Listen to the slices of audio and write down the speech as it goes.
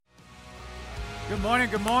Good morning,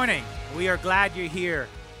 good morning. We are glad you're here.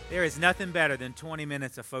 There is nothing better than 20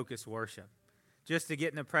 minutes of focused worship. Just to get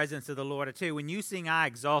in the presence of the Lord. I tell you, when you sing I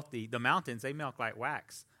Exalt Thee, the mountains, they melt like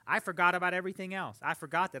wax. I forgot about everything else. I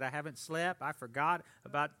forgot that I haven't slept. I forgot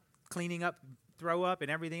about cleaning up, throw up,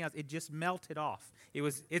 and everything else. It just melted off. It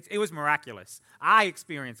was miraculous. I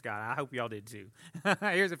experienced God. I hope y'all did too.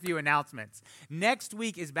 Here's a few announcements. Next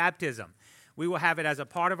week is baptism. We will have it as a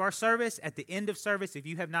part of our service. At the end of service, if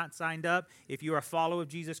you have not signed up, if you are a follower of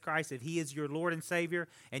Jesus Christ, if He is your Lord and Savior,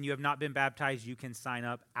 and you have not been baptized, you can sign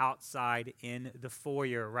up outside in the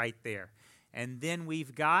foyer right there. And then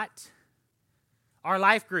we've got our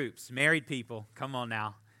life groups. Married people, come on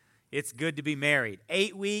now. It's good to be married.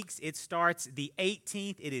 8 weeks. It starts the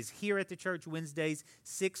 18th. It is here at the church Wednesdays,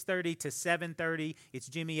 6:30 to 7:30. It's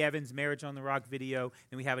Jimmy Evans' Marriage on the Rock video.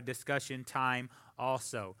 Then we have a discussion time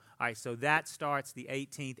also. All right, so that starts the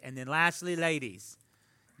 18th. And then lastly, ladies,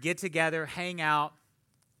 get together, hang out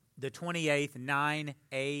the 28th, 9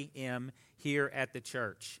 a.m. here at the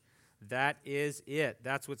church. That is it.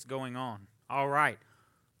 That's what's going on. All right,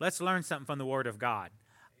 let's learn something from the Word of God.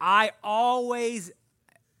 I always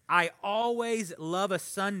love a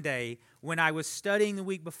Sunday when I was studying the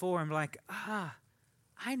week before. I'm like,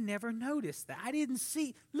 I never noticed that. I didn't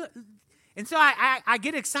see. Look. And so I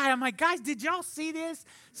get excited. I'm like, guys, did y'all see this?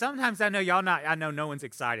 Sometimes I know y'all not. I know no one's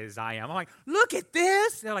excited as I am. I'm like, look at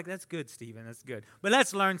this. They're like, that's good, Stephen. That's good. But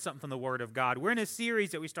let's learn something from the Word of God. We're in a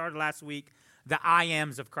series that we started last week, the I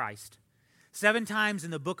Ams of Christ. 7 times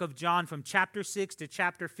in the book of John, from chapter 6 to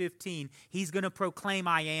chapter 15, he's going to proclaim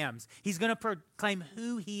I Ams. He's going to proclaim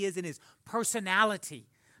who he is in his personality,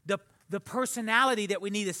 the personality that we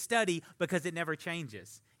need to study because it never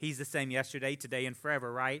changes. He's the same yesterday, today, and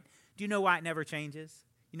forever, right? Do you know why it never changes?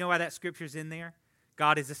 You know why that scripture's in there?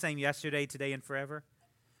 God is the same yesterday, today, and forever?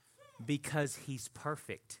 Because he's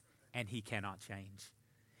perfect and he cannot change.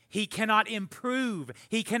 He cannot improve.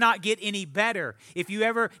 He cannot get any better. If you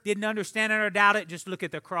ever didn't understand it or doubt it, just look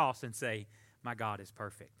at the cross and say, my God is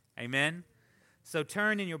perfect. Amen? So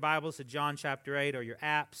turn in your Bibles to John chapter 8 or your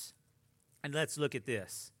apps, and let's look at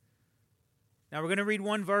this. Now we're going to read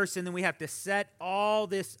one verse, and then we have to set all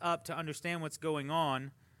this up to understand what's going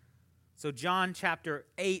on. So John chapter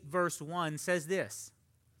 8 verse 1 says this.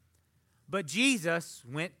 But Jesus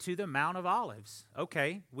went to the Mount of Olives.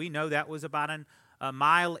 Okay, we know that was about a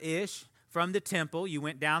mile-ish from the temple. You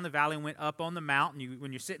went down the valley and went up on the mountain.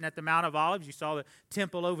 When you're sitting at the Mount of Olives, you saw the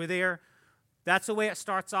temple over there. That's the way it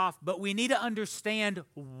starts off. But we need to understand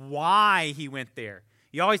why he went there.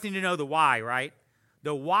 You always need to know the why, right?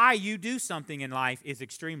 The why you do something in life is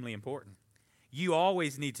extremely important. You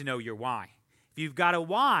always need to know your why. If you've got a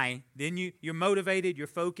why, then you're motivated, you're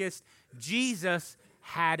focused. Jesus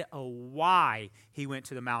had a why he went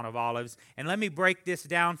to the Mount of Olives. And let me break this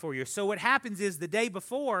down for you. So what happens is the day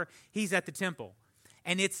before, he's at the temple.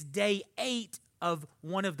 And it's day 8 of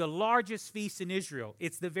one of the largest feasts in Israel.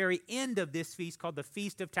 It's the very end of this feast called the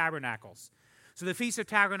Feast of Tabernacles. So the Feast of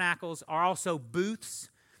Tabernacles are also booths.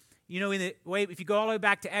 You know, if you go all the way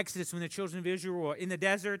back to Exodus, when the children of Israel were in the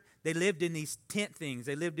desert, they lived in these tent things.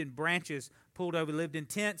 They lived in branches pulled over, lived in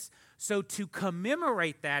tents. So to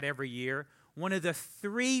commemorate that every year, one of the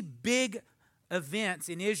 3 big events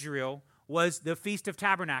in Israel was the Feast of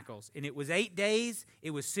Tabernacles. And it was 8 days.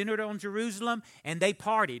 It was centered on Jerusalem, and they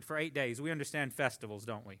partied for 8 days. We understand festivals,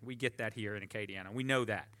 don't we? We get that here in Acadiana. We know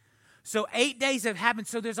that. So 8 days have happened,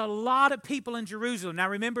 so there's a lot of people in Jerusalem. Now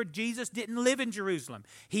remember, Jesus didn't live in Jerusalem.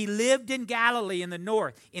 He lived in Galilee in the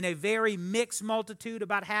north, in a very mixed multitude,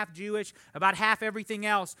 about half Jewish, about half everything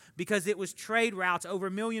else, because it was trade routes, over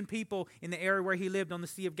 1 million people in the area where he lived on the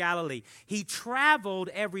Sea of Galilee. He traveled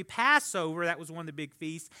every Passover, that was one of the big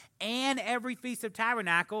feasts, and every Feast of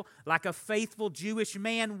Tabernacle, like a faithful Jewish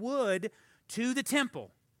man would, to the temple.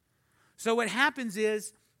 So what happens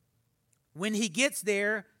is, when he gets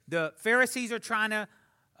there, the Pharisees are trying to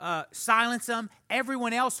silence him.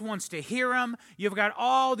 Everyone else wants to hear him. You've got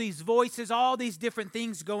all these voices, all these different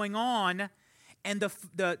things going on. And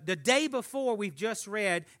the day before we've just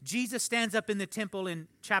read, Jesus stands up in the temple in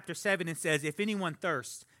chapter 7 and says, if anyone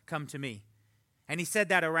thirsts, come to me. And he said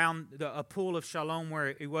that around a pool of Shalom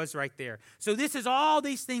where he was right there. So this is all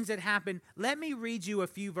these things that happened. Let me read you a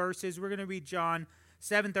few verses. We're going to read John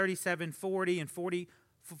 7:37, 40, and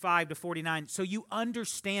 45 to 49, so you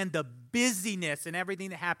understand the busyness and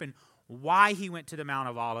everything that happened, why he went to the Mount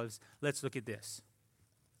of Olives. Let's look at this.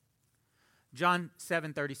 John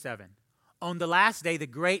 7:37. On the last day, the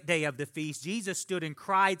great day of the feast, Jesus stood and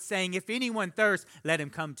cried, saying, if anyone thirsts, let him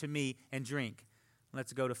come to me and drink.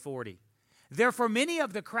 Let's go to 40. Therefore, many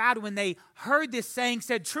of the crowd, when they heard this saying,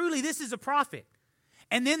 said, truly, this is a prophet.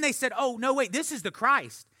 And then they said, oh, no, wait, this is the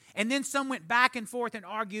Christ. And then some went back and forth and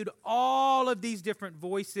argued all of these different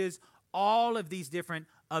voices, all of these different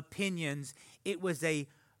opinions. It was a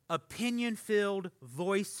opinion-filled,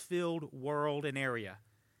 voice-filled world and area.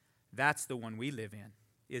 That's the one we live in,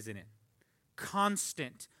 isn't it?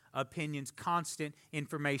 Constant opinions, constant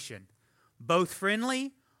information. Both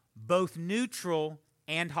friendly, both neutral,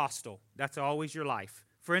 and hostile. That's always your life.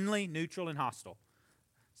 Friendly, neutral, and hostile.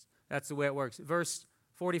 That's the way it works. Verse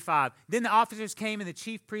 45. Then the officers came and the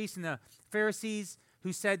chief priests and the Pharisees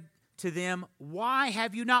who said to them, why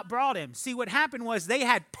have you not brought him? See, what happened was they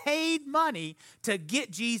had paid money to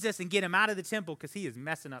get Jesus and get him out of the temple because he is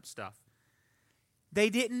messing up stuff. They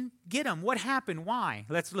didn't get him. What happened? Why?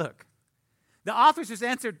 Let's look. The officers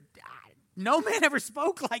answered, no man ever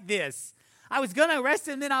spoke like this. I was going to arrest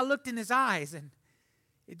him, then I looked in his eyes, and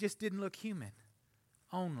it just didn't look human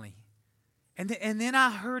only. And then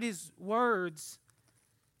I heard his words,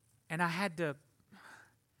 and I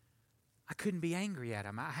couldn't be angry at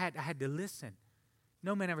him. I had to listen.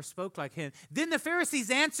 No man ever spoke like him. Then the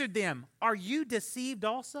Pharisees answered them, are you deceived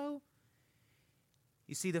also?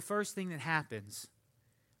 You see, the first thing that happens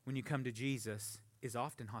when you come to Jesus is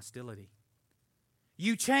often hostility.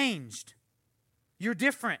 You changed. You're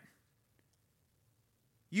different.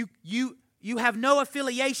 You have no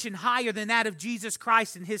affiliation higher than that of Jesus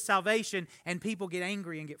Christ and his salvation, and people get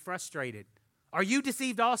angry and get frustrated. Are you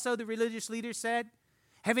deceived also, the religious leaders said?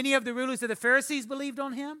 Have any of the rulers of the Pharisees believed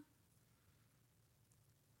on him?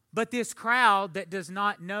 But this crowd that does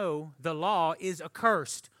not know the law is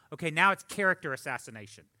accursed. Okay, now it's character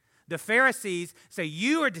assassination. The Pharisees say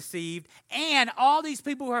you are deceived, and all these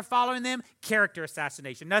people who are following them, character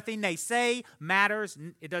assassination. Nothing they say matters.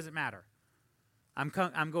 It doesn't matter. I'm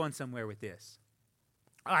going somewhere with this.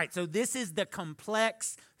 All right, so this is the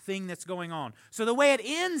complex thing that's going on. So the way it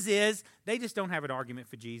ends is they just don't have an argument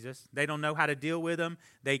for Jesus. They don't know how to deal with him.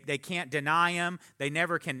 They can't deny him. They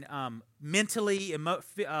never can mentally,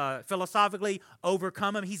 philosophically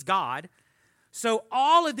overcome him. He's God. So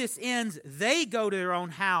all of this ends, they go to their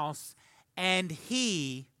own house, and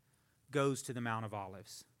he goes to the Mount of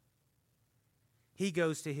Olives. He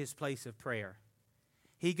goes to his place of prayer.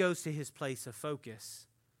 He goes to his place of focus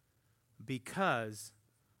because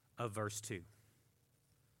of verse 2.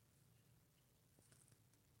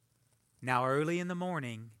 Now early in the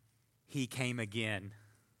morning, he came again.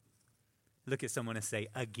 Look at someone and say,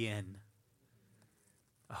 again.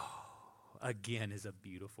 Oh, again is a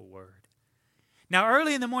beautiful word. Now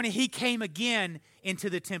early in the morning, he came again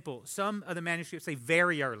into the temple. Some of the manuscripts say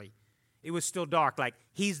very early. It was still dark, like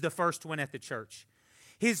he's the first one at the church.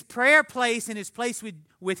 His prayer place and his place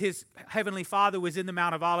with his heavenly Father was in the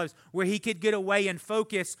Mount of Olives, where he could get away and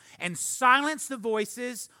focus and silence the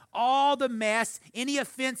voices, all the mess, any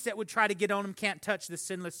offense that would try to get on him can't touch the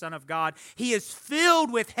sinless Son of God. He is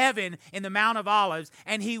filled with heaven in the Mount of Olives,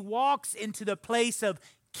 and he walks into the place of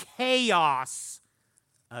chaos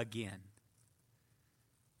again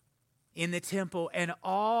in the temple, and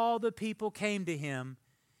all the people came to him,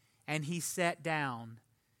 and he sat down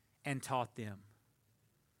and taught them.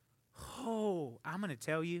 Oh, I'm going to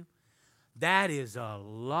tell you, that is a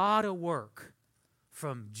lot of work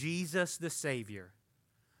from Jesus the Savior,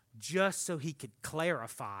 just so he could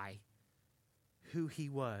clarify who he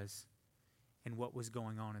was and what was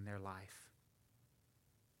going on in their life.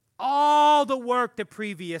 All the work the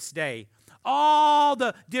previous day, all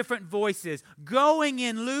the different voices, going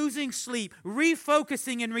in, losing sleep,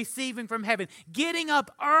 refocusing and receiving from heaven, getting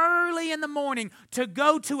up early in the morning to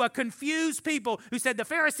go to a confused people who said the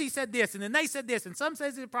Pharisees said this, and then they said this, and some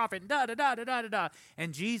says it's a prophet, and da-da-da-da-da-da.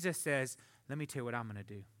 And Jesus says, let me tell you what I'm going to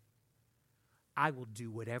do. I will do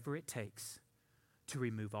whatever it takes to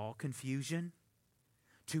remove all confusion,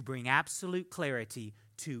 to bring absolute clarity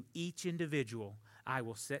to each individual. I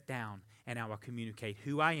will sit down and I will communicate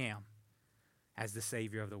who I am as the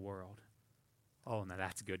Savior of the world. Oh, now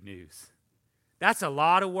that's good news. That's a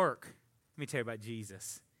lot of work. Let me tell you about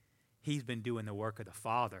Jesus. He's been doing the work of the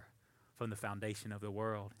Father from the foundation of the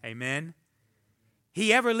world. Amen?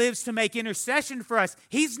 He ever lives to make intercession for us.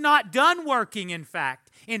 He's not done working, in fact.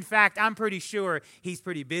 In fact, I'm pretty sure he's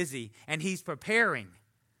pretty busy, and he's preparing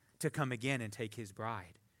to come again and take his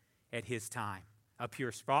bride at his time, a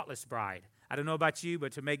pure, spotless bride. I don't know about you,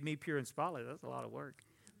 but to make me pure and spotless, that's a lot of work.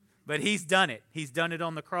 But he's done it. He's done it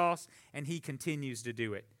on the cross, and he continues to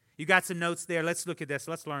do it. You got some notes there. Let's look at this.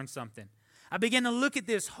 Let's learn something. I began to look at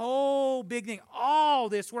this whole big thing, all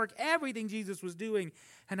this work, everything Jesus was doing,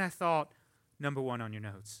 and I thought, number one on your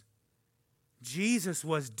notes, Jesus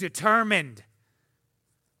was determined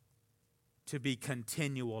to be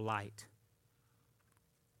continual light.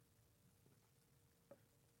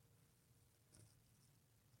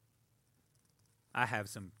 I have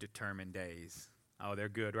some determined days. Oh, they're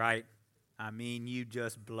good, right? I mean, you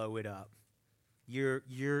just blow it up.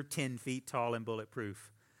 You're 10 feet tall and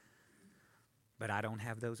bulletproof. But I don't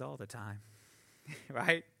have those all the time,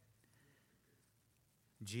 right?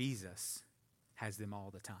 Jesus has them all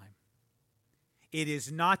the time. It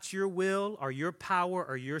is not your will or your power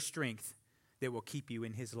or your strength that will keep you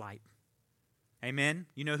in His light. Amen?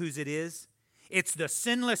 You know whose it is? It's the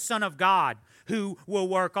sinless Son of God who will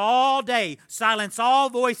work all day, silence all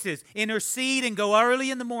voices, intercede, and go early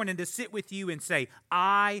in the morning to sit with you and say,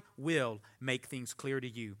 I will make things clear to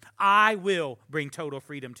you. I will bring total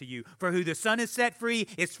freedom to you. For who the Son is set free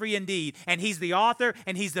is free indeed. And He's the author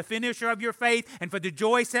and He's the finisher of your faith. And for the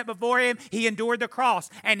joy set before Him, He endured the cross.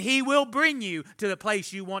 And He will bring you to the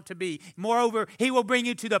place you want to be. Moreover, He will bring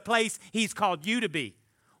you to the place He's called you to be.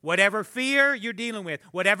 Whatever fear you're dealing with,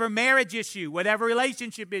 whatever marriage issue, whatever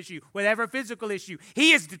relationship issue, whatever physical issue,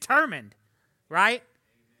 He is determined, right?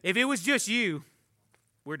 If it was just you,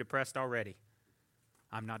 we're depressed already.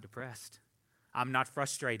 I'm not depressed. I'm not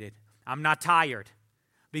frustrated. I'm not tired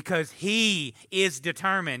because He is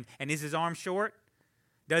determined. And is His arm short?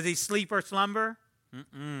 Does He sleep or slumber?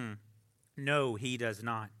 No, He does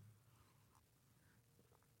not.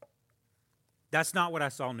 That's not what I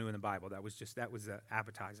saw new in the Bible. That was an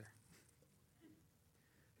appetizer.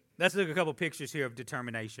 Let's look at a couple pictures here of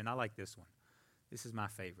determination. I like this one. This is my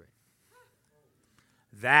favorite.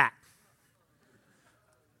 That.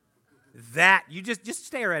 You just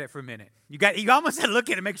stare at it for a minute. You almost have to look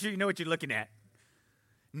at it, make sure you know what you're looking at.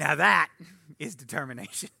 Now that is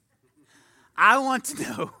determination. I want to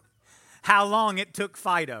know how long it took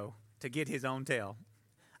Fido to get his own tail.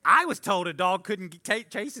 I was told a dog couldn't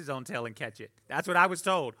chase his own tail and catch it. That's what I was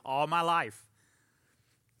told all my life.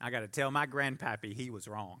 I got to tell my grandpappy he was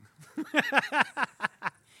wrong.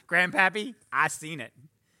 Grandpappy, I seen it.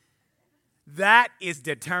 That is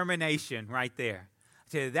determination right there.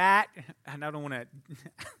 To that, and I don't want to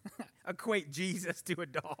equate Jesus to a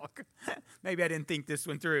dog. Maybe I didn't think this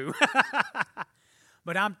one through.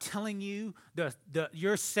 But I'm telling you,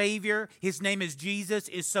 your Savior, His name is Jesus,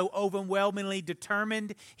 is so overwhelmingly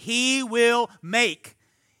determined. He will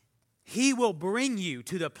bring you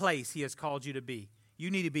to the place He has called you to be. You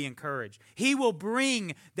need to be encouraged. He will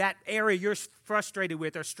bring that area you're frustrated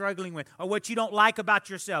with or struggling with or what you don't like about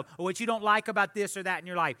yourself or what you don't like about this or that in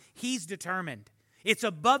your life. He's determined. It's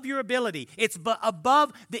above your ability. It's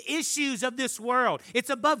above the issues of this world. It's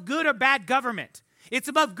above good or bad government. It's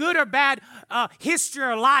above good or bad history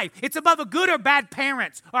or life. It's above a good or bad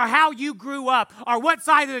parents or how you grew up or what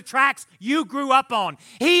side of the tracks you grew up on.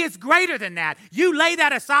 He is greater than that. You lay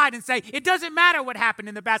that aside and say, it doesn't matter what happened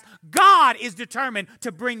in the past. God is determined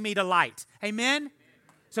to bring me to light. Amen?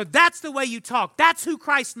 So that's the way you talk. That's who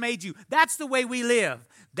Christ made you. That's the way we live.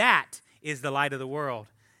 That is the light of the world.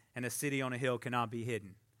 And a city on a hill cannot be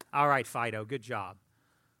hidden. All right, Fido, good job.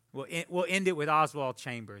 We'll end it with Oswald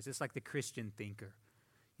Chambers. It's like the Christian thinker.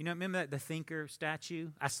 You know, remember the thinker statue?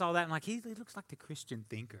 I saw that and I'm like, he looks like the Christian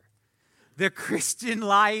thinker. The Christian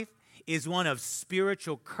life is one of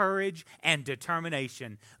spiritual courage and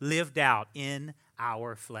determination lived out in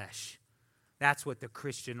our flesh. That's what the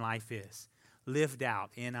Christian life is, lived out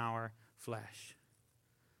in our flesh.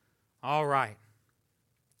 All right.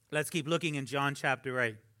 Let's keep looking in John chapter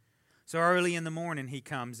 8. So early in the morning He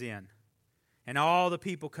comes in. And all the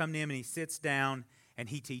people come to Him and He sits down and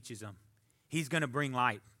He teaches them. He's going to bring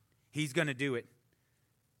light. He's going to do it.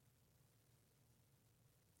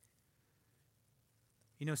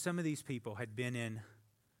 You know, some of these people had been in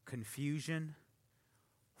confusion,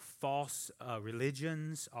 false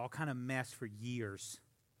religions, all kind of mess for years.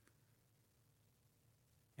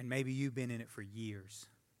 And maybe you've been in it for years.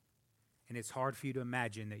 And it's hard for you to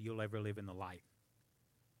imagine that you'll ever live in the light.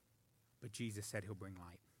 But Jesus said He'll bring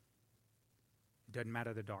light. It doesn't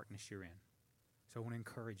matter the darkness you're in. So I want to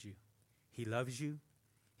encourage you. He loves you.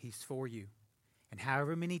 He's for you. And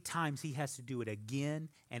however many times He has to do it again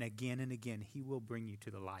and again and again, He will bring you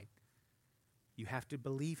to the light. You have to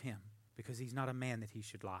believe Him because He's not a man that He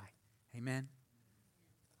should lie. Amen?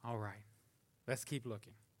 All right. Let's keep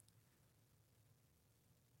looking.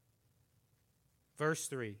 Verse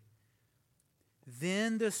 3.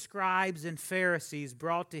 Then the scribes and Pharisees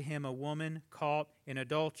brought to Him a woman caught in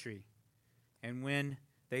adultery. And when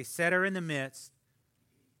they set her in the midst,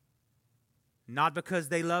 not because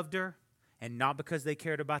they loved her and not because they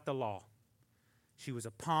cared about the law. She was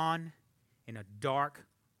a pawn in a dark,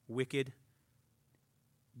 wicked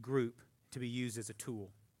group to be used as a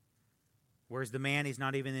tool. Whereas the man, he's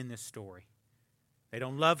not even in this story. They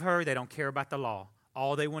don't love her. They don't care about the law.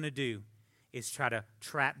 All they want to do is try to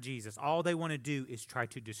trap Jesus. All they want to do is try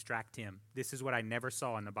to distract him. This is what I never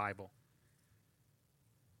saw in the Bible.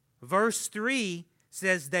 Verse 3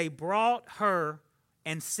 says they brought her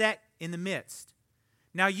and set in the midst.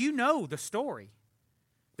 Now you know the story.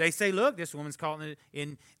 They say, look, this woman's caught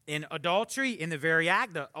in adultery in the very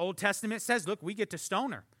act. The Old Testament says, look, we get to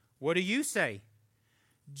stone her. What do you say?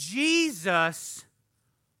 Jesus,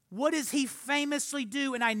 what does he famously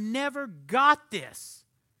do? And I never got this.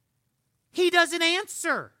 He doesn't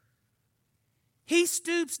answer. He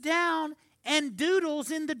stoops down and doodles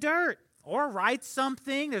in the dirt or writes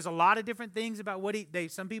something. There's a lot of different things about what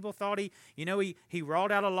some people thought he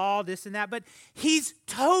wrote out a law, this and that, but he's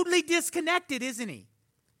totally disconnected, isn't he?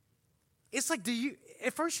 It's like,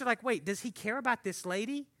 at first you're like, wait, does he care about this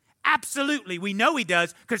lady? Absolutely, we know he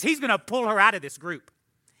does, because he's going to pull her out of this group.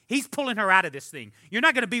 He's pulling her out of this thing. You're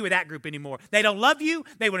not going to be with that group anymore. They don't love you.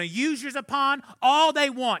 They want to use you as a pawn. All they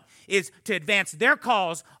want is to advance their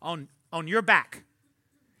cause on your back.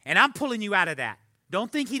 And I'm pulling you out of that.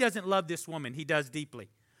 Don't think he doesn't love this woman. He does deeply.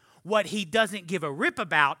 What he doesn't give a rip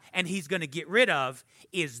about and he's going to get rid of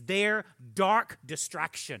is their dark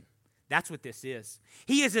distraction. That's what this is.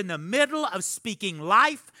 He is in the middle of speaking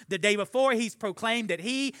life. The day before, he's proclaimed that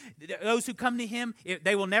those who come to him,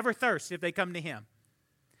 they will never thirst if they come to him.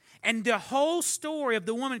 And the whole story of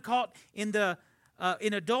the woman caught in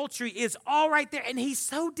adultery is all right there. And he's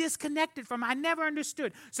so disconnected from it. I never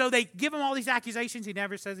understood. So they give him all these accusations. He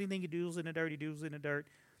never says anything. He doodles in the dirt. He doodles in the dirt.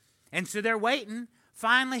 And so they're waiting.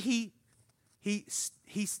 Finally, he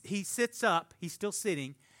sits up. He's still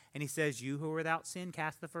sitting. And he says, you who are without sin,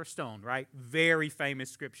 cast the first stone, right? Very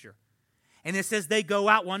famous scripture. And it says they go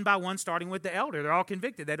out one by one, starting with the elder. They're all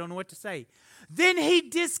convicted. They don't know what to say. Then he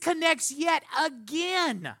disconnects yet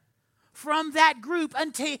again from that group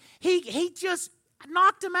until he just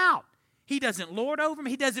knocked him out. He doesn't lord over him.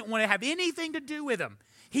 He doesn't want to have anything to do with him.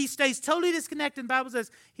 He stays totally disconnected. The Bible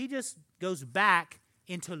says he just goes back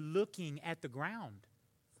into looking at the ground.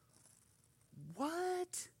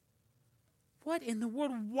 What? What in the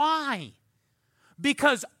world? Why?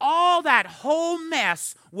 Because all that whole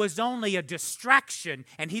mess was only a distraction,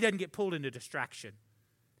 and he doesn't get pulled into distraction.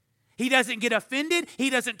 He doesn't get offended.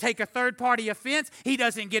 He doesn't take a third-party offense. He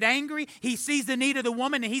doesn't get angry. He sees the need of the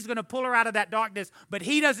woman, and he's going to pull her out of that darkness. But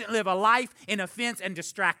he doesn't live a life in offense and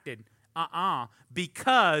distracted.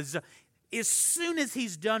 Because as soon as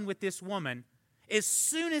he's done with this woman, as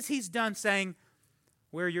soon as he's done saying,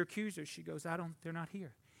 where are your accusers? She goes, they're not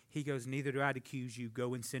here. He goes, neither do I accuse you.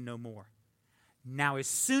 Go and sin no more. Now, as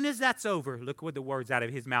soon as that's over, look what the words out of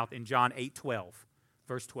his mouth in John 8:12,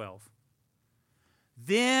 verse 12.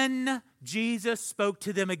 Then Jesus spoke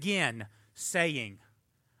to them again, saying,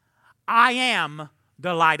 I am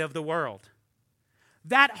the light of the world.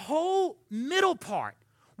 That whole middle part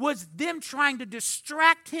was them trying to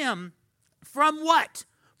distract him from what?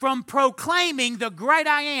 From proclaiming the great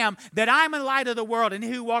I am, that I'm the light of the world, and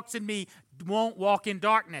who walks in me won't walk in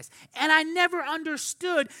darkness. And I never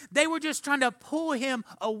understood. They were just trying to pull him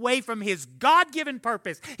away from his God-given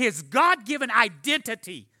purpose, his God-given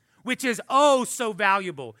identity, which is oh so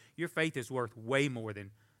valuable. Your faith is worth way more than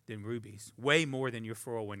rubies, way more than your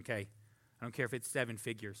 401k. I don't care if it's 7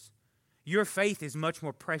 figures. Your faith is much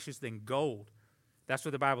more precious than gold. That's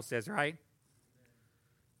what the Bible says, right?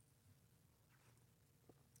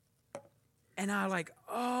 And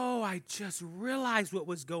I just realized what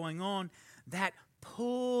was going on. That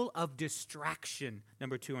pull of distraction.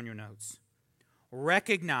 Number 2 on your notes.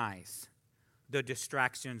 Recognize the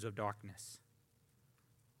distractions of darkness.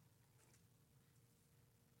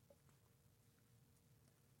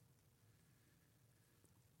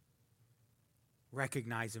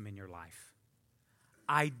 Recognize them in your life.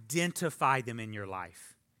 Identify them in your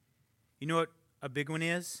life. You know what a big one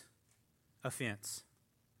is? Offense.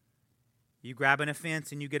 You grab an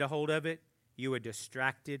offense and you get a hold of it, you are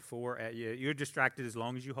distracted you're distracted as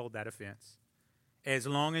long as you hold that offense. As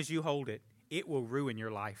long as you hold it, it will ruin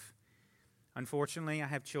your life. Unfortunately, I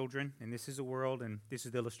have children, and this is the world, and this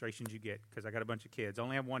is the illustrations you get, because I got a bunch of kids. I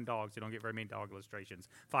only have one dog, so you don't get very many dog illustrations.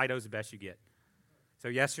 Fido's the best you get. So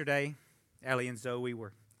yesterday, Ellie and Zoe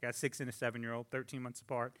got a 6 and a 7-year-old, 13 months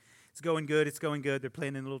apart. It's going good. They're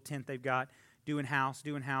playing in the little tent they've got, doing house.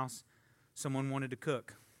 Someone wanted to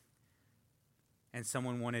cook. And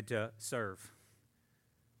someone wanted to serve.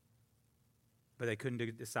 But they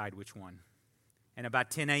couldn't decide which one. And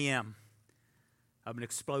about 10 a.m., an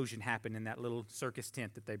explosion happened in that little circus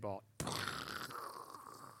tent that they bought.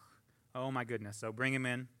 Oh, my goodness. So bring him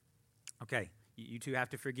in. Okay, you two have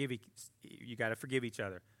to forgive. You got to forgive each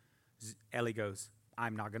other. Ellie goes,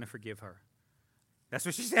 I'm not going to forgive her. That's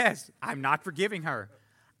what she says. I'm not forgiving her.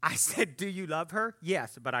 I said, do you love her?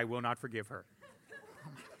 Yes, but I will not forgive her.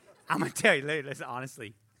 I'm going to tell you, listen,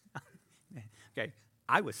 honestly. Okay,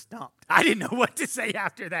 I was stumped. I didn't know what to say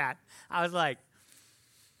after that. I was like,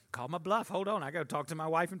 call my bluff. Hold on, I got to talk to my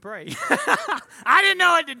wife and pray. I didn't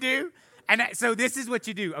know what to do. And so this is what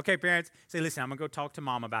you do. Okay, parents, say, listen, I'm going to go talk to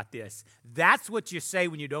mom about this. That's what you say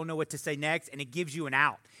when you don't know what to say next, and it gives you an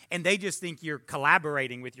out. And they just think you're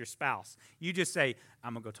collaborating with your spouse. You just say,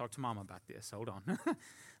 I'm going to go talk to mom about this. Hold on.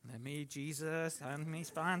 Let me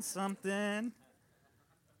find something.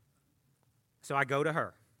 So I go to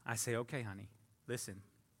her. I say, okay, honey, listen,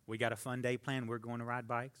 we got a fun day planned. We're going to ride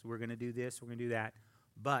bikes. We're going to do this. We're going to do that.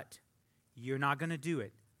 But you're not going to do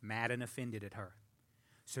it mad and offended at her.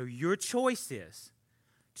 So your choice is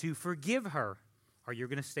to forgive her, or you're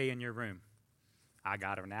going to stay in your room. I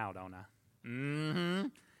got her now, don't I? Mm-hmm.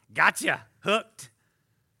 Gotcha. Hooked.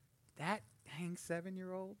 That dang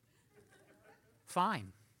 7-year-old?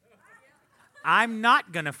 Fine. I'm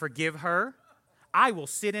not going to forgive her. I will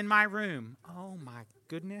sit in my room. Oh, my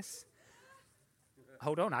goodness.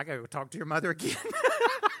 Hold on, I got to go talk to your mother again.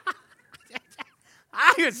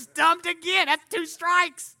 I was stumped again. That's 2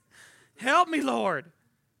 strikes. Help me, Lord.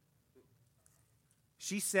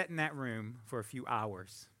 She sat in that room for a few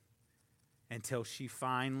hours until she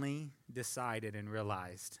finally decided and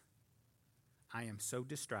realized, I am so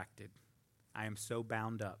distracted. I am so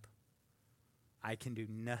bound up. I can do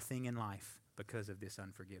nothing in life because of this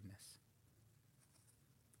unforgiveness.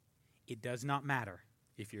 It does not matter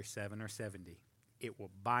if you're 7 or 70. It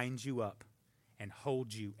will bind you up and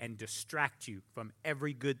hold you and distract you from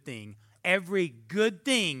every good thing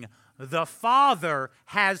the Father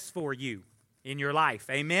has for you in your life.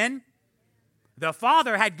 Amen? The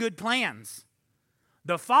Father had good plans.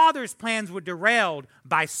 The Father's plans were derailed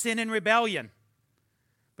by sin and rebellion.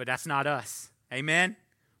 But that's not us. Amen?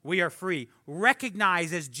 We are free.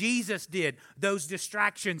 Recognize, as Jesus did, those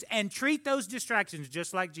distractions and treat those distractions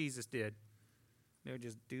just like Jesus did. They're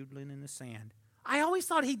just doodling in the sand. I always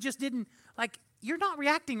thought he just didn't, you're not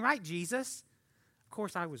reacting right, Jesus. Of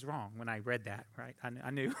course, I was wrong when I read that, right? I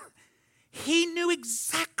knew. He knew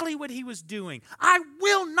exactly what he was doing. I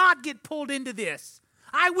will not get pulled into this.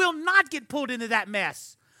 I will not get pulled into that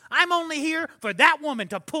mess. I'm only here for that woman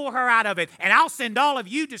to pull her out of it, and I'll send all of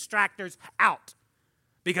you distractors out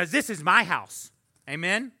because this is my house.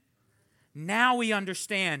 Amen? Now we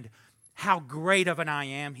understand how great of an I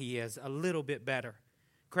am he is a little bit better.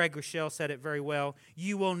 Craig Rochelle said it very well.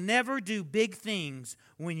 You will never do big things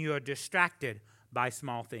when you are distracted by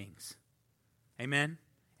small things. Amen?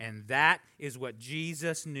 And that is what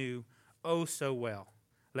Jesus knew oh so well.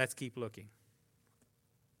 Let's keep looking.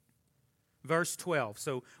 Verse 12.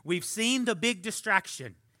 So we've seen the big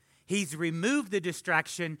distraction. He's removed the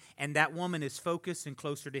distraction, and that woman is focused and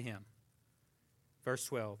closer to him. Verse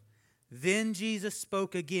 12. Then Jesus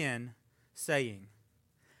spoke again, saying,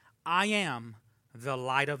 I am the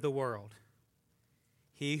light of the world.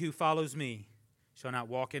 He who follows me shall not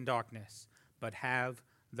walk in darkness, but have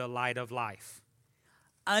the light of life.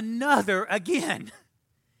 Another again.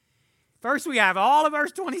 First we have all of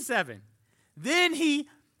verse 27. Then he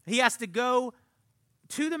has to go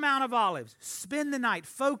to the Mount of Olives, spend the night,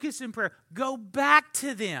 focus in prayer, go back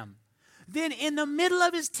to them. Then in the middle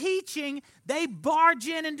of his teaching, they barge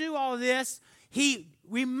in and do all this. He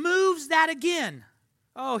removes that again.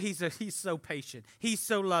 Oh, he's so patient. He's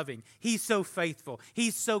so loving. He's so faithful.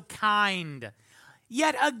 He's so kind.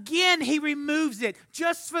 Yet again, he removes it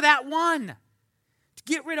just for that one. To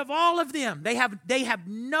get rid of all of them. They have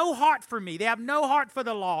no heart for me. They have no heart for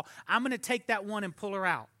the law. I'm going to take that one and pull her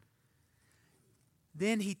out.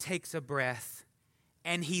 Then he takes a breath,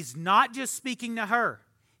 and he's not just speaking to her.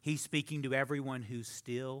 He's speaking to everyone who's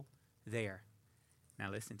still there. Now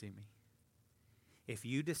listen to me. If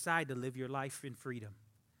you decide to live your life in freedom,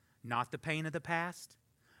 not the pain of the past,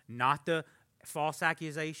 not the false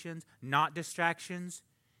accusations, not distractions,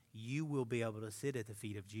 you will be able to sit at the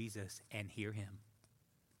feet of Jesus and hear him.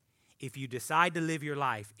 If you decide to live your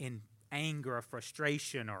life in anger or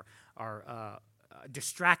frustration or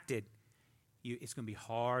distracted, it's going to be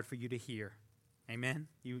hard for you to hear. Amen?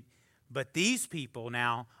 But these people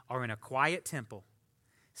now are in a quiet temple,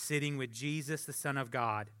 sitting with Jesus, the Son of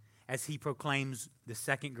God, as he proclaims the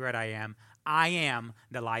second great I am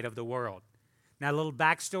the light of the world. Now, a little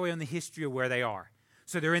backstory on the history of where they are.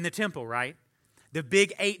 So they're in the temple, right? The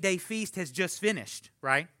big 8-day feast has just finished,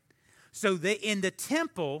 right? So they're in the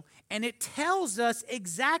temple, and it tells us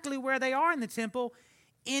exactly where they are in the temple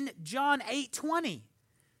in John 8:20.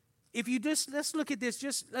 If you let's look at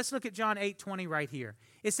this, let's look at John 8:20 right here.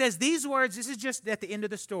 It says these words, this is just at the end of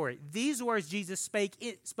the story. These words Jesus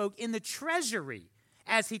spoke in the treasury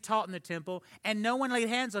as he taught in the temple, and no one laid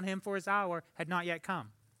hands on him, for his hour had not yet come.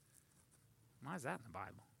 Why is that in the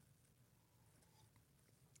Bible?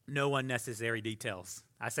 No unnecessary details.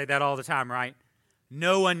 I say that all the time, right?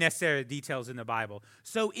 No unnecessary details in the Bible.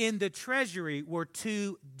 So in the treasury were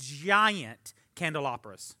 2 giant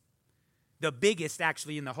candelabras, the biggest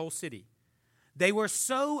actually in the whole city. They were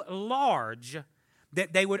so large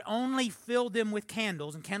that they would only fill them with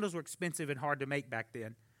candles, and candles were expensive and hard to make back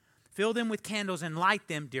then, fill them with candles and light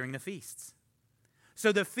them during the feasts.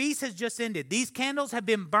 So the feast has just ended. These candles have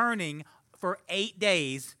been burning for 8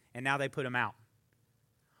 days, and now they put them out.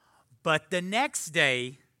 But the next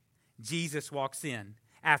day, Jesus walks in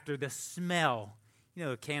after the smell. You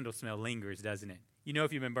know, the candle smell lingers, doesn't it? You know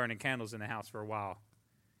if you've been burning candles in the house for a while.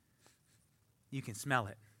 You can smell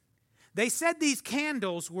it. They said these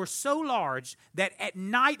candles were so large that at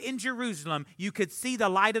night in Jerusalem, you could see the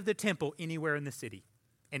light of the temple anywhere in the city.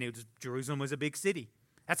 And Jerusalem was a big city.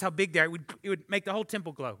 That's how big they are. It would make the whole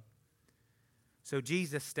temple glow. So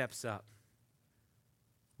Jesus steps up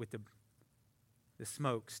with the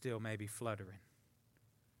smoke still maybe fluttering,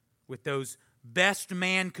 with those best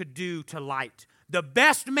man could do to light, the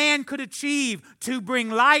best man could achieve to bring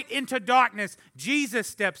light into darkness. Jesus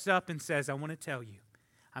steps up and says, I want to tell you,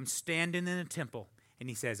 I'm standing in the temple, and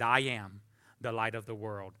he says, I am the light of the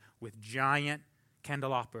world, with giant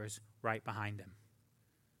candelabras right behind him.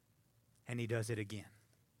 And he does it again.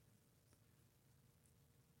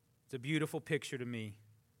 It's a beautiful picture to me.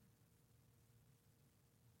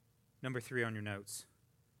 Number 3 on your notes.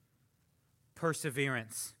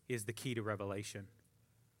 Perseverance is the key to revelation.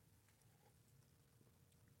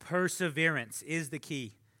 Perseverance is the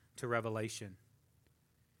key to revelation.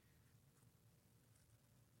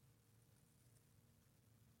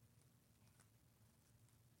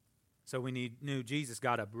 So we knew Jesus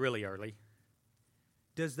got up really early.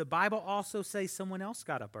 Does the Bible also say someone else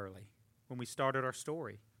got up early when we started our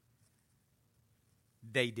story?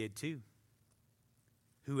 They did too.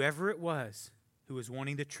 Whoever it was who was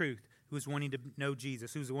wanting the truth, who was wanting to know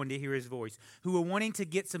Jesus, who was wanting to hear his voice, who were wanting to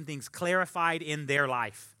get some things clarified in their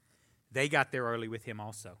life, they got there early with him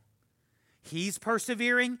also. He's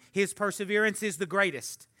persevering. His perseverance is the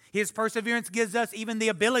greatest. His perseverance gives us even the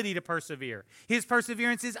ability to persevere. His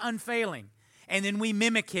perseverance is unfailing. And then we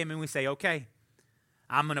mimic him and we say, okay,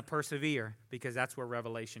 I'm going to persevere, because that's where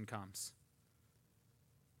revelation comes.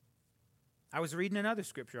 I was reading another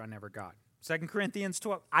scripture I never got. 2 Corinthians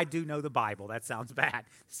 12. I do know the Bible. That sounds bad.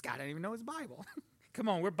 This guy doesn't even know his Bible. Come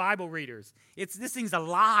on, we're Bible readers. This thing's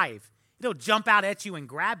alive. It'll jump out at you and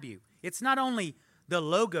grab you. It's not only the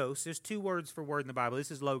logos. There's 2 words for word in the Bible. This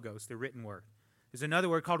is logos, the written word. There's another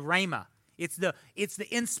word called rhema. It's the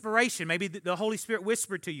inspiration. Maybe the Holy Spirit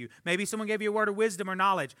whispered to you. Maybe someone gave you a word of wisdom or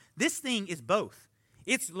knowledge. This thing is both.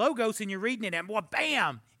 It's logos and you're reading it, and well,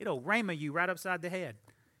 bam, it'll rhema you right upside the head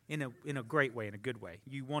in a great way, in a good way.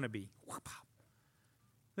 You want to be.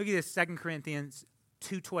 Look at this, 2 Corinthians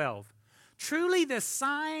 2:12. Truly the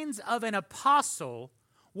signs of an apostle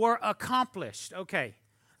were accomplished. Okay,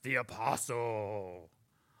 the apostle.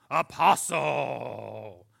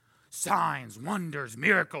 Signs, wonders,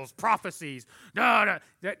 miracles, prophecies.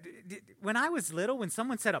 When I was little, when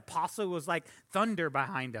someone said apostle, it was like thunder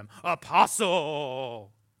behind them.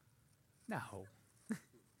 Apostle. No.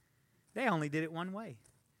 They only did it one way.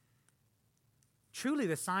 Truly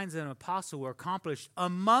the signs of an apostle were accomplished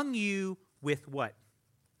among you with what?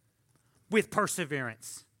 With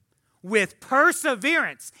perseverance. With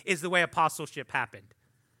perseverance is the way apostleship happened.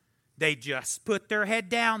 They just put their head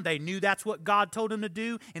down. They knew that's what God told them to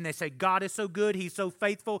do. And they say, God is so good. He's so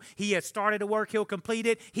faithful. He has started a work. He'll complete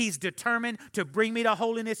it. He's determined to bring me to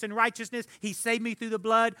holiness and righteousness. He saved me through the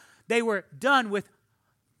blood. They were done with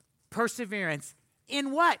perseverance.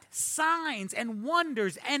 In what? Signs and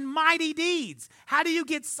wonders and mighty deeds. How do you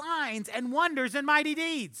get signs and wonders and mighty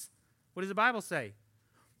deeds? What does the Bible say?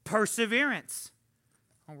 Perseverance.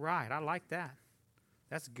 All right, I like that.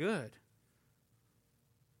 That's good.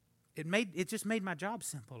 It just made my job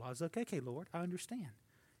simple. I was like, okay, Lord, I understand.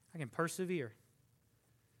 I can persevere.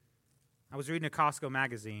 I was reading a Costco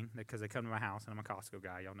magazine because they come to my house, and I'm a Costco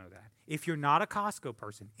guy. Y'all know that. If you're not a Costco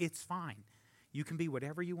person, it's fine. You can be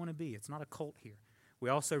whatever you want to be. It's not a cult here. We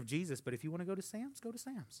all serve Jesus, but if you want to go to Sam's, go to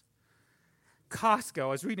Sam's. Costco, I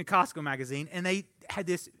was reading a Costco magazine, and they had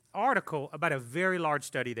this article about a very large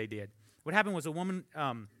study they did. What happened was a woman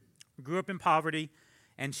grew up in poverty,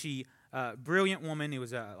 and she, brilliant woman, it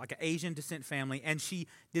was like an Asian descent family, and she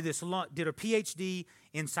did her PhD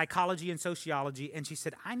in psychology and sociology, and she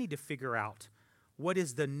said, I need to figure out what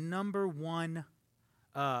is the number one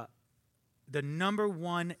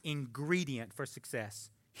ingredient for success.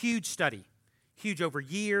 Huge study. huge over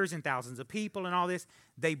years and thousands of people and all this.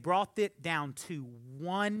 They brought it down to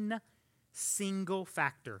one single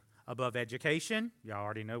factor above education. Y'all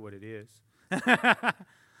already know what it is.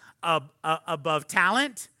 Above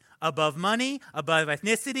talent, above money, above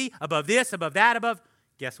ethnicity, above this, above that, above.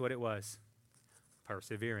 Guess what it was?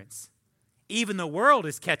 Perseverance. Even the world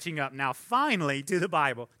is catching up now, finally, to the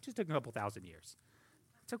Bible. Just took a couple thousand years.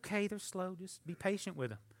 It's okay, they're slow. Just be patient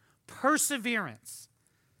with them. Perseverance.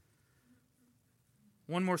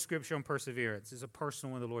 One more scripture on perseverance. This is a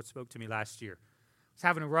personal one the Lord spoke to me last year. I was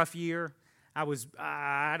having a rough year.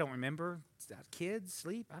 I don't remember. Kids,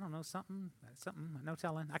 sleep, I don't know, something, no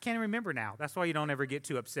telling. I can't even remember now. That's why you don't ever get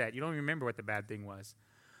too upset. You don't even remember what the bad thing was.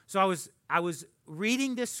 So I was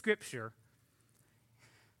reading this scripture,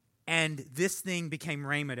 and this thing became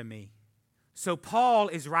rhema to me. So Paul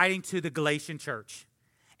is writing to the Galatian church,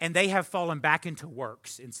 and they have fallen back into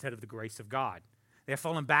works instead of the grace of God. They're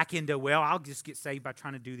falling back into, well, I'll just get saved by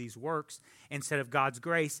trying to do these works instead of God's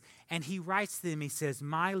grace. And he writes to them, he says,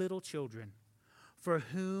 my little children, for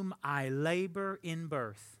whom I labor in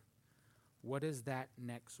birth. What does that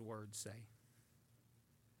next word say?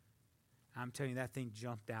 I'm telling you, that thing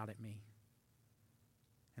jumped out at me.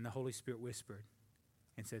 And the Holy Spirit whispered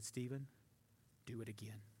and said, Stephen, do it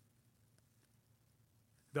again.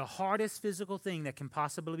 The hardest physical thing that can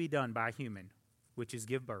possibly be done by a human, which is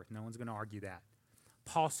give birth. No one's going to argue that.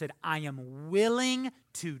 Paul said, I am willing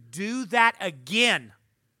to do that again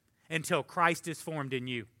until Christ is formed in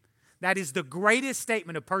you. That is the greatest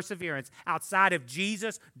statement of perseverance outside of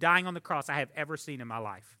Jesus dying on the cross I have ever seen in my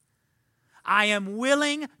life. I am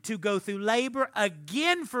willing to go through labor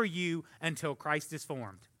again for you until Christ is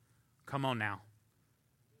formed. Come on now.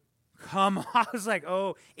 Come on. I was like,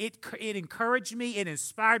 oh, it encouraged me. It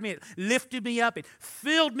inspired me. It lifted me up. It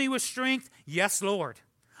filled me with strength. Yes, Lord.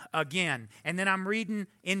 Again. And then I'm reading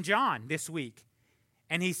in John this week.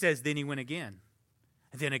 And he says, then he went again.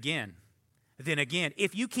 Then again. Then again.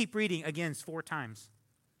 If you keep reading, again, it's 4 times.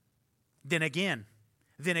 Then again.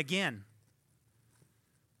 Then again.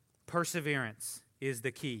 Perseverance is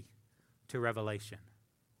the key to revelation.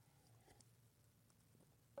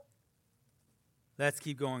 Let's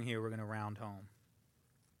keep going here. We're going to round home.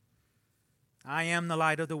 I am the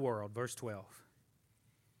light of the world. Verse 12.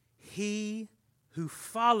 He who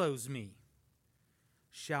follows me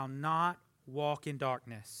shall not walk in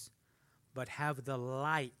darkness, but have the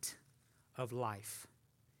light of life.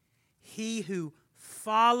 He who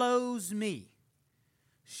follows me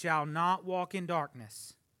shall not walk in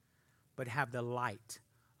darkness, but have the light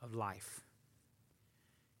of life.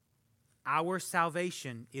 Our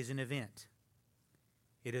salvation is an event.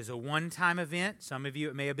 It is a one-time event. Some of you,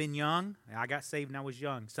 it may have been young. I got saved when I was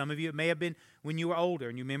young. Some of you, it may have been when you were older,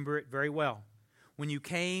 and you remember it very well. When you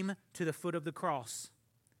came to the foot of the cross,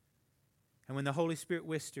 and when the Holy Spirit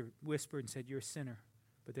whispered and said, you're a sinner,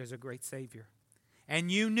 but there's a great Savior.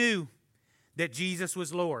 And you knew that Jesus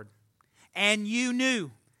was Lord. And you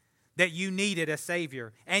knew that you needed a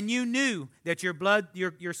Savior. And you knew that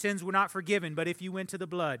your sins were not forgiven, but if you went to the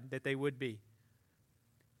blood, that they would be.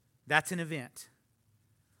 That's an event.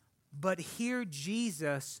 But here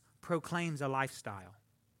Jesus proclaims a lifestyle.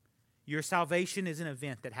 Your salvation is an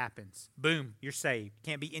event that happens. Boom, you're saved.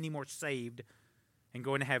 Can't be any more saved and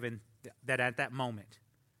going to heaven than at that moment.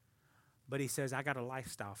 But he says, I got a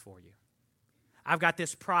lifestyle for you. I've got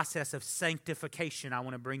this process of sanctification I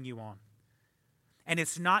want to bring you on. And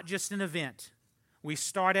it's not just an event. We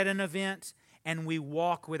start at an event and we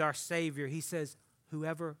walk with our Savior. He says,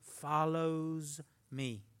 whoever follows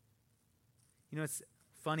me. You know, it's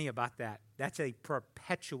funny about that. That's a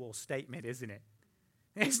perpetual statement, isn't it?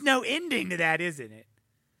 There's no ending to that, isn't it?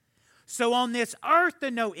 So on this earth,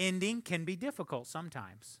 the no ending can be difficult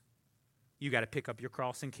sometimes. You got to pick up your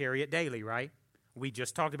cross and carry it daily, right? We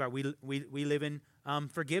just talked about we live in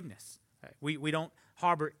forgiveness. We don't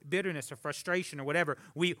harbor bitterness or frustration or whatever.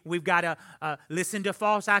 We've got to listen to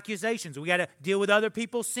false accusations. We got to deal with other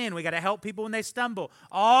people's sin. We got to help people when they stumble.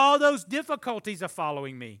 All those difficulties are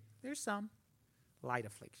following me. There's some light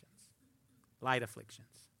afflictions. Light afflictions.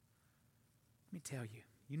 Let me tell you,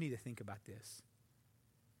 you need to think about this.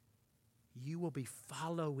 You will be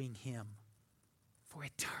following him for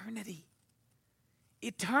eternity.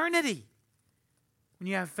 Eternity. When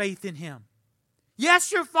you have faith in him.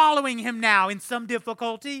 Yes, you're following him now in some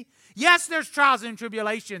difficulty. Yes, there's trials and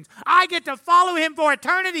tribulations. I get to follow him for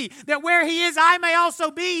eternity, that where he is, I may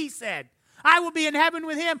also be, he said. I will be in heaven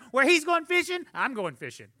with him. Where he's going fishing, I'm going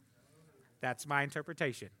fishing. That's my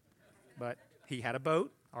interpretation. But he had a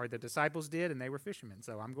boat, or the disciples did, and they were fishermen.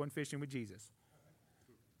 So I'm going fishing with Jesus.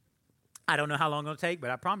 I don't know how long it'll take, but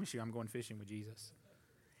I promise you I'm going fishing with Jesus.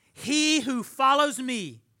 He who follows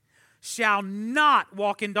me shall not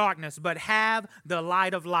walk in darkness, but have the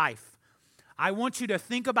light of life. I want you to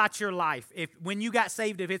think about your life. If when you got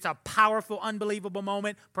saved, if it's a powerful, unbelievable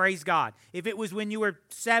moment, praise God. If it was when you were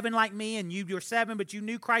 7 like me and you were 7, but you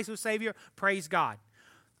knew Christ was Savior, praise God.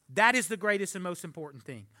 That is the greatest and most important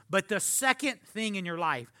thing. But the second thing in your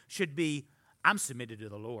life should be, I'm submitted to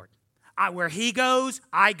the Lord. Where He goes,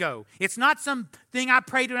 I go. It's not something I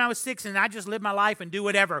prayed when I was 6 and I just live my life and do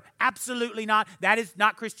whatever. Absolutely not. That is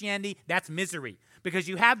not Christianity. That's misery. Because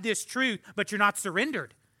you have this truth, but you're not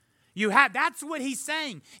surrendered. That's what He's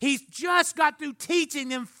saying. He's just got through teaching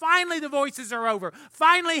them. Finally, the voices are over.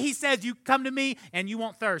 Finally, He says, you come to me and you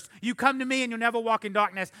won't thirst. You come to me and you'll never walk in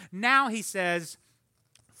darkness. Now He says,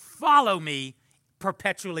 follow me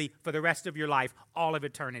perpetually for the rest of your life, all of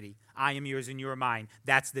eternity. I am yours and you are mine.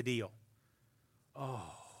 That's the deal.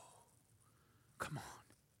 Oh, come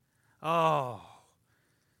on. Oh,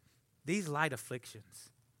 these light afflictions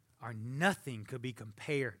are nothing could be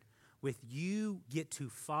compared with you get to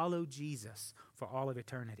follow Jesus for all of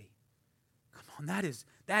eternity. Come on,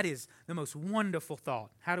 that is the most wonderful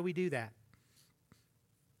thought. How do we do that?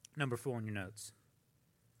 Number 4 in your notes.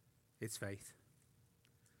 It's faith.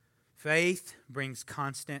 Faith brings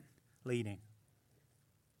constant leading.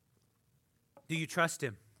 Do you trust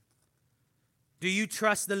Him? Do you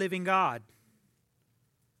trust the living God?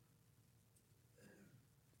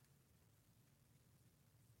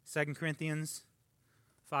 Second Corinthians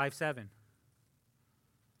 5:7.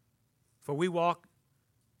 For we walk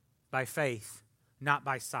by faith, not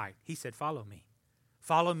by sight. He said, follow me.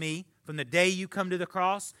 Follow me from the day you come to the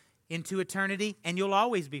cross into eternity, and you'll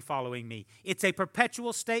always be following me. It's a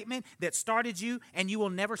perpetual statement that started you, and you will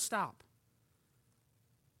never stop.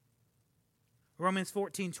 Romans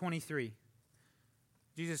 14:23.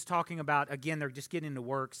 Jesus talking about, again, they're just getting into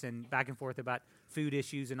works and back and forth about food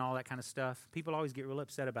issues and all that kind of stuff. People always get real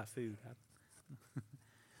upset about food.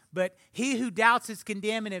 But he who doubts is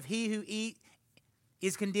condemned, and if he who eats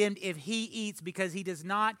is condemned if he eats because he does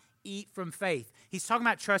not eat from faith. He's talking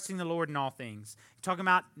about trusting the Lord in all things. He's talking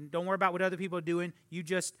about, don't worry about what other people are doing. You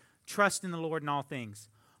just trust in the Lord in all things.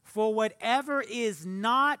 For whatever is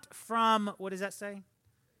not from, what does that say?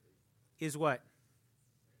 Is what?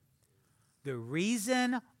 The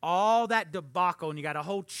reason all that debacle, and you got a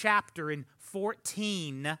whole chapter in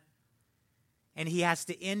 14, and he has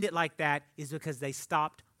to end it like that, is because they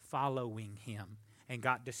stopped following Him and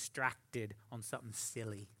got distracted on something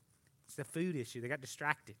silly. It's the food issue. They got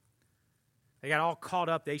distracted. They got all caught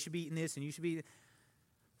up. They should be eating this and you should be.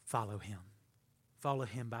 Follow Him. Follow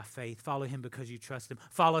Him by faith. Follow Him because you trust Him.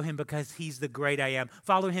 Follow Him because He's the great I am.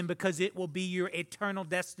 Follow Him because it will be your eternal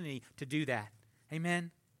destiny to do that.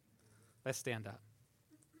 Amen? Let's stand up.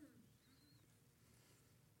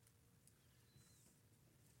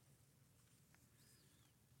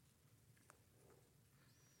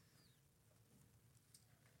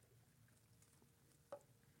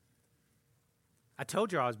 I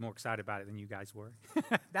told you I was more excited about it than you guys were.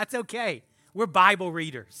 That's okay. We're Bible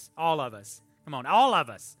readers, all of us. Come on, all of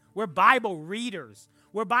us. We're Bible readers.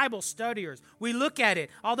 We're Bible studiers. We look at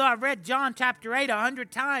it. Although I've read John chapter 8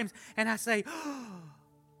 100 times, and I say, oh,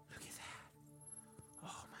 look at that.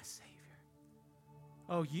 Oh, my Savior.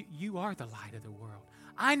 Oh, you are the light of the world.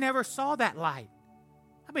 I never saw that light.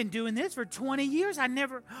 I've been doing this for 20 years. I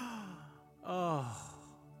never, oh,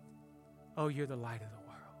 you're the light of the world.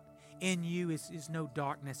 In you is no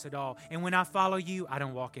darkness at all. And when I follow you, I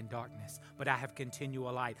don't walk in darkness, but I have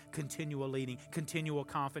continual light, continual leading, continual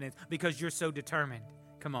confidence because you're so determined.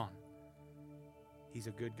 Come on. He's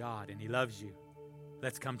a good God and He loves you.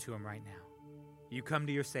 Let's come to Him right now. You come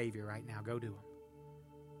to your Savior right now. Go to Him.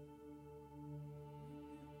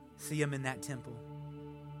 See Him in that temple.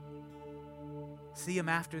 See Him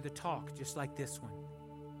after the talk, just like this one.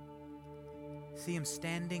 See Him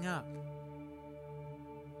standing up.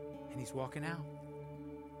 And He's walking out.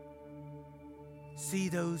 See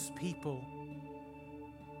those people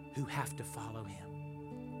who have to follow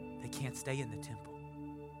Him. They can't stay in the temple.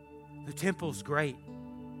 The temple's great,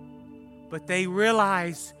 but they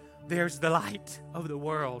realize there's the light of the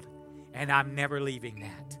world, and I'm never leaving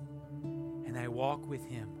that. And they walk with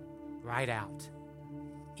Him right out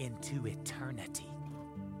into eternity,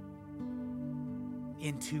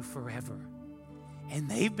 into forever. And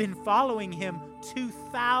they've been following Him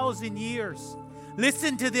 2,000 years.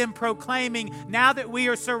 Listen to them proclaiming, now that we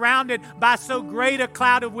are surrounded by so great a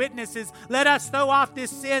cloud of witnesses, let us throw off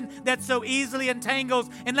this sin that so easily entangles,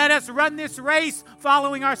 and let us run this race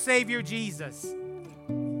following our Savior Jesus.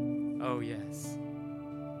 Oh, yes.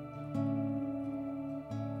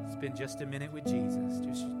 Spend just a minute with Jesus,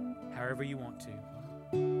 just however you want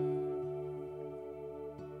to.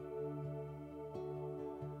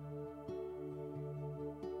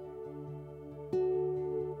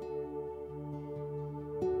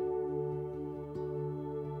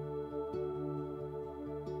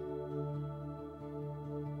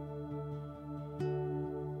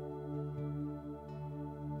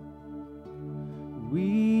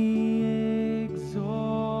 We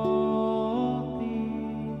exalt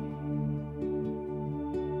thee.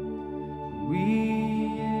 We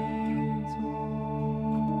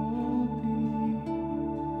exalt thee.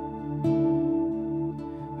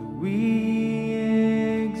 We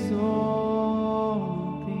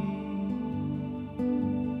exalt thee.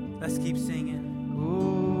 Let's keep singing.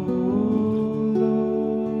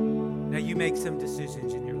 Now you make some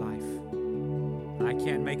decisions in your life. I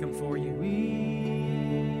can't make them for you.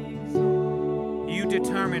 You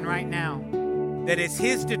determine right now that it's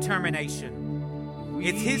His determination.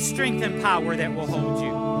 It's His strength and power that will hold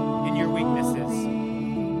you in your weaknesses.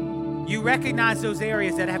 You recognize those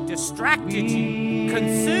areas that have distracted you,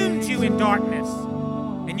 consumed you in darkness,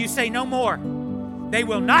 and you say, no more. They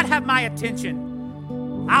will not have my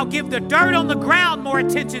attention. I'll give the dirt on the ground more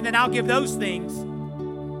attention than I'll give those things.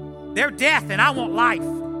 They're death and I want life.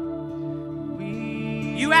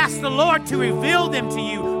 You ask the Lord to reveal them to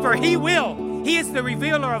you, for He will. He is the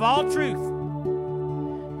revealer of all truth.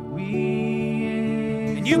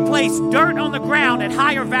 And you place dirt on the ground at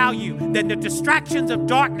higher value than the distractions of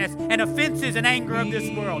darkness and offenses and anger of this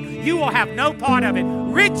world. You will have no part of it.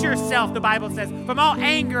 Rid yourself, the Bible says, from all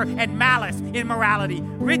anger and malice, immorality.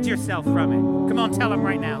 Rid yourself from it. Come on, tell Him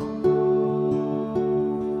right now.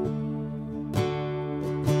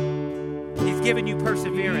 He's given you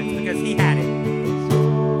perseverance because He had it.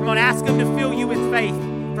 Come on, ask Him to fill you with faith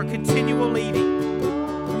for continual leading.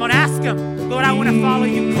 Come on, ask Him, Lord, I want to follow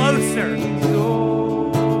you closer,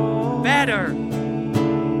 better.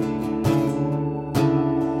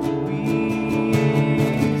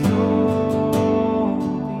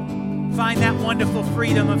 Find that wonderful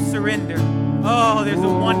freedom of surrender. Oh, there's a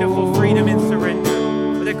wonderful freedom in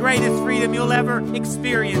surrender. But the greatest freedom you'll ever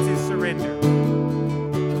experience is surrender.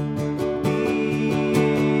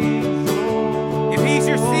 He's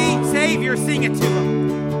your Savior, sing it to Him.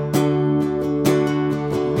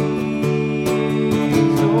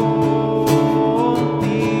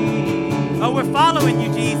 Oh, we're following you,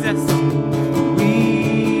 Jesus.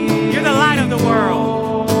 You're the light of the world.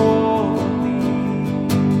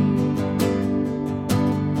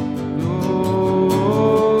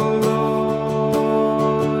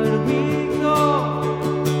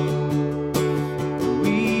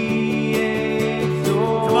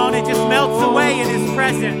 Come on, it just melts away in His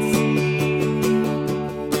presence.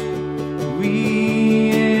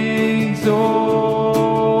 We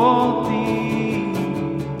exalt thee.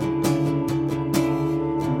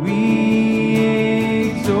 We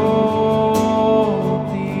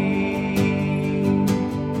exalt thee.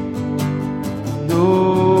 Lord,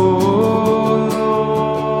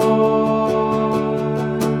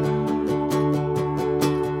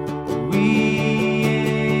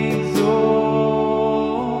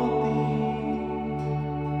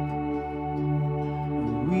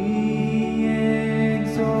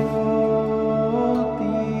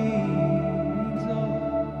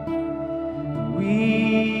 we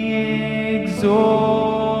exalt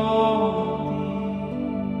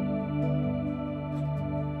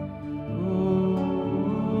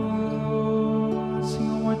sing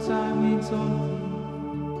one more time, we exalt thee.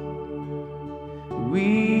 We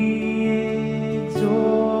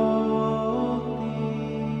exalt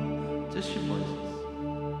thee. Just your voices.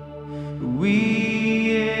 We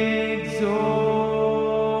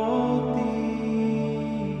exalt thee.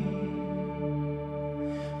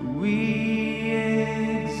 We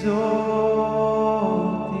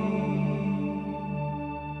exalt thee.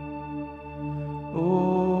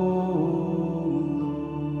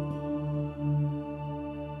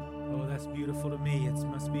 Oh, that's beautiful to me. It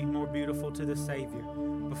must be more beautiful to the Savior.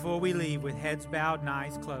 Before we leave with heads bowed and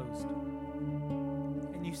eyes closed,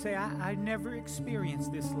 and you say, I never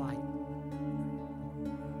experienced this light.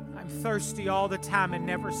 I'm thirsty all the time and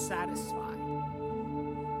never satisfied.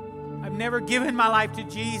 I've never given my life to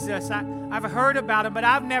Jesus. I've heard about Him, but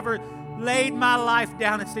I've never laid my life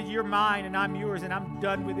down and said, you're mine and I'm yours and I'm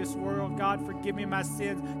done with this world. God, forgive me my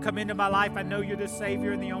sins. Come into my life. I know you're the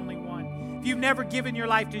Savior and the only one. If you've never given your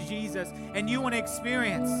life to Jesus and you want to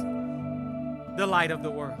experience the light of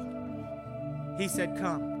the world, He said,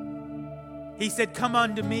 come. He said, come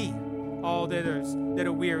unto me, all that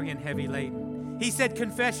are weary and heavy laden. He said,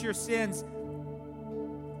 confess your sins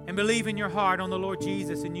and believe in your heart on the Lord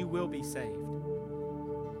Jesus and you will be saved.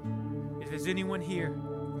 If there's anyone here,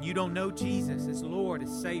 you don't know Jesus as Lord,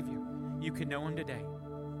 as Savior, you can know Him today.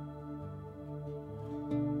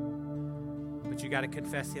 But you got to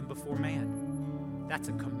confess Him before man. That's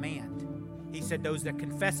a command. He said, those that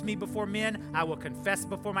confess me before men, I will confess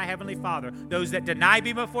before my Heavenly Father. Those that deny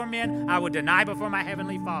me before men, I will deny before my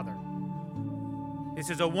Heavenly Father. This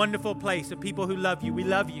is a wonderful place of people who love you. We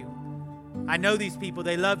love you. I know these people.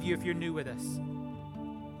 They love you if you're new with us.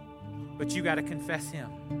 But you got to confess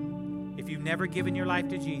Him. If you've never given your life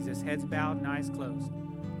to Jesus, heads bowed and eyes closed,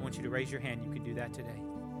 I want you to raise your hand. You can do that today.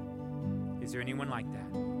 Is there anyone like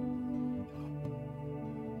that?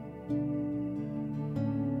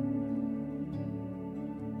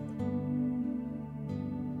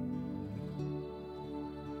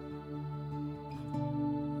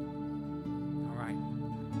 All right.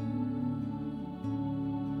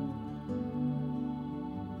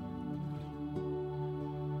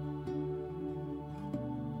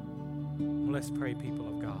 Well, let's pray, people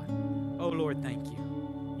of God. Oh, Lord, thank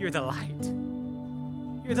you. You're the light.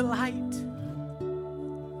 You're the light.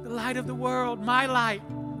 The light of the world. My light.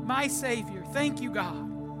 My Savior. Thank you,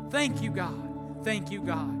 God. Thank you, God. Thank you,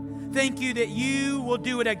 God. Thank you that you will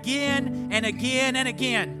do it again and again and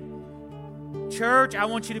again. Church, I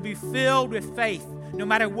want you to be filled with faith. No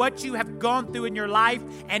matter what you have gone through in your life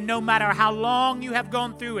and no matter how long you have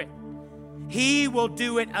gone through it. He will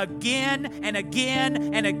do it again and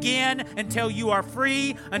again and again until you are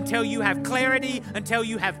free, until you have clarity, until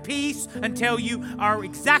you have peace, until you are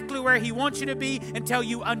exactly where He wants you to be, until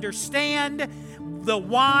you understand the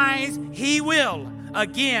whys. He will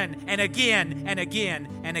again and again and again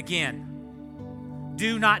and again.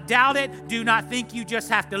 Do not doubt it. Do not think you just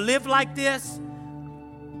have to live like this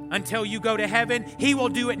until you go to heaven. He will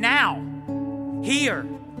do it now, here.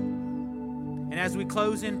 And as we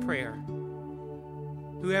close in prayer,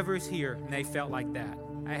 whoever is here and they felt like that,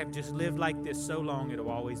 I have just lived like this so long,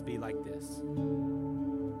 it'll always be like this.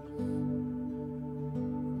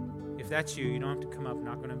 If that's you, you don't have to come up. I'm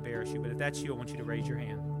not going to embarrass you. But if that's you, I want you to raise your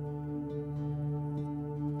hand.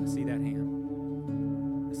 I see that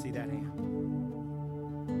hand. I see that hand.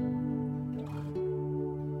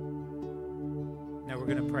 Now we're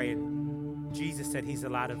going to pray. And Jesus said He's the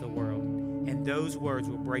light of the world. And those words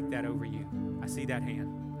will break that over you. I see that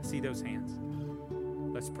hand. I see those hands.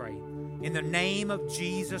 Let's pray. In the name of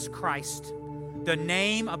Jesus Christ, the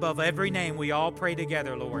name above every name, we all pray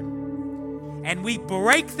together, Lord. And we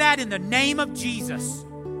break that in the name of Jesus,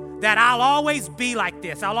 that I'll always be like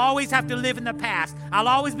this. I'll always have to live in the past. I'll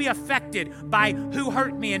always be affected by who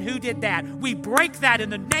hurt me and who did that. We break that in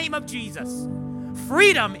the name of Jesus.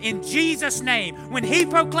 Freedom in Jesus' name. When He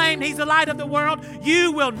proclaimed He's the light of the world,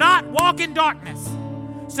 you will not walk in darkness.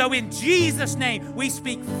 So in Jesus' name, we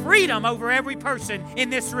speak freedom over every person in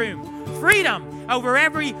this room. Freedom over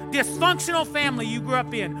every dysfunctional family you grew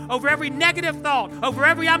up in. Over every negative thought. Over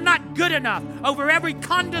every I'm not good enough. Over every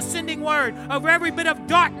condescending word. Over every bit of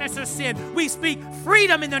darkness or sin. We speak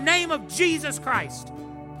freedom in the name of Jesus Christ.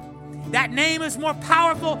 That name is more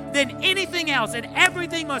powerful than anything else, and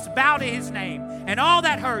everything must bow to His name. And all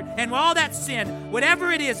that hurt and all that sin, whatever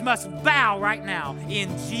it is, must bow right now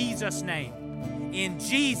in Jesus' name. In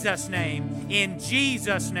Jesus' name, in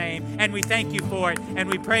Jesus' name. And we thank you for it, and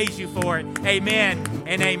we praise you for it. Amen,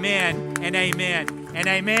 and amen, and amen, and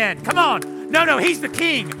amen. Come on. No, He's the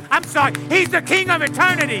King. I'm sorry. He's the King of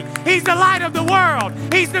eternity. He's the light of the world.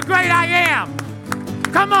 He's the great I am.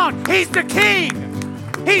 Come on. He's the King.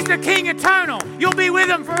 He's the King eternal. You'll be with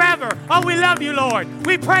Him forever. Oh, we love you, Lord.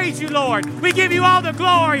 We praise you, Lord. We give you all the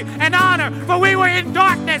glory and honor, for we were in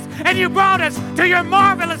darkness, and you brought us to your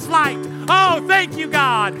marvelous light. Oh, thank you,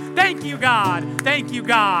 God. Thank you, God. Thank you,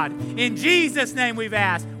 God. In Jesus' name we've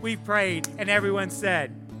asked, we've prayed, and everyone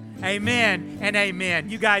said, amen and amen.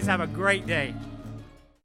 You guys have a great day.